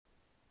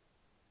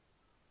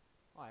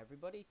Hi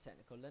everybody,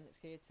 Technical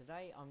Linux here.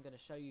 Today I'm going to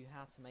show you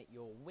how to make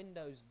your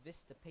Windows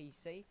Vista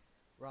PC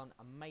run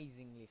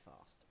amazingly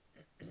fast.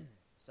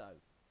 So,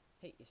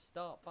 hit your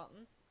start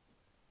button,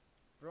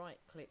 right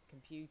click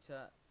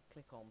computer,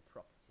 click on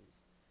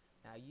properties.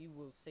 Now you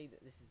will see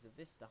that this is a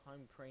Vista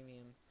Home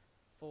Premium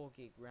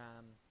 4GB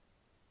RAM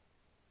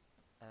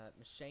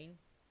machine.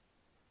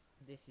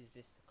 This is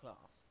Vista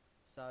class.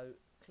 So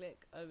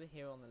click over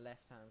here on the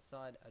left hand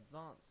side,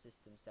 Advanced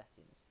System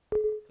Settings.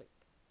 Click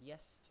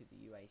Yes to the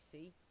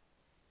UAC.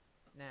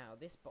 Now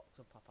this box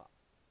will pop up.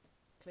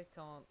 Click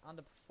on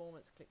under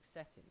Performance, click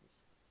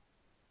Settings.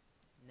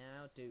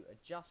 Now do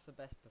Adjust for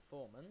Best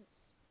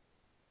Performance.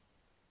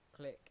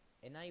 Click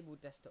Enable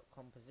Desktop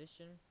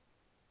Composition.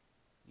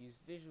 Use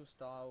Visual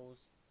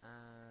Styles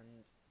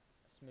and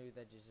Smooth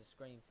Edges as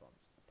Screen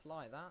Fonts.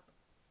 Apply that.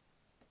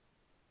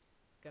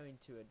 Go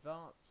into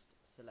Advanced,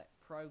 select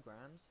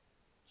Programs,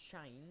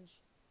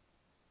 Change,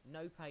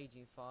 No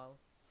Paging File,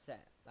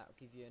 Set. That will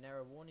give you an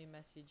error warning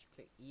message.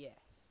 Click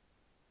Yes.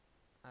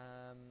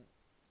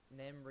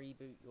 Then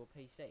reboot your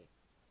PC.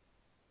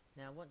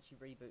 Now once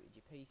you've rebooted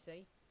your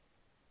PC,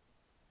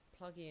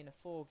 plug in a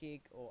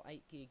 4GB or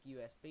 8GB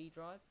USB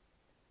drive,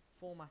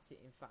 format it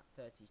in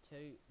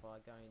FAT32 by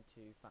going to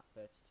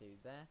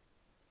FAT32 there,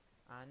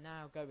 and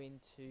now go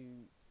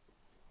into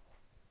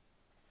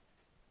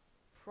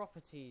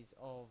properties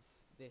of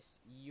this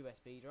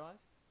USB drive,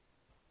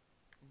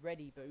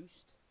 ready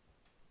boost,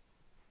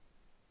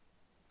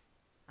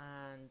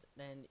 and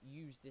then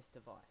use this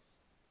device.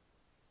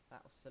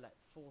 That will select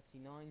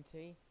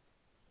 4090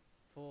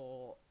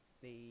 for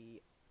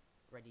the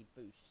ready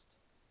boost.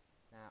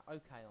 Now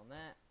OK on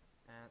that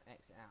and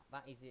exit out.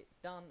 That is it,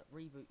 done.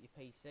 Reboot your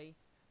PC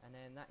and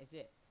then that is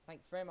it.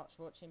 Thanks very much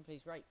for watching.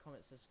 Please rate,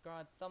 comment,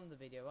 subscribe, thumb the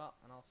video up,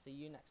 and I'll see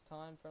you next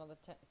time for another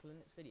Technical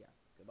Linux video.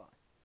 Goodbye.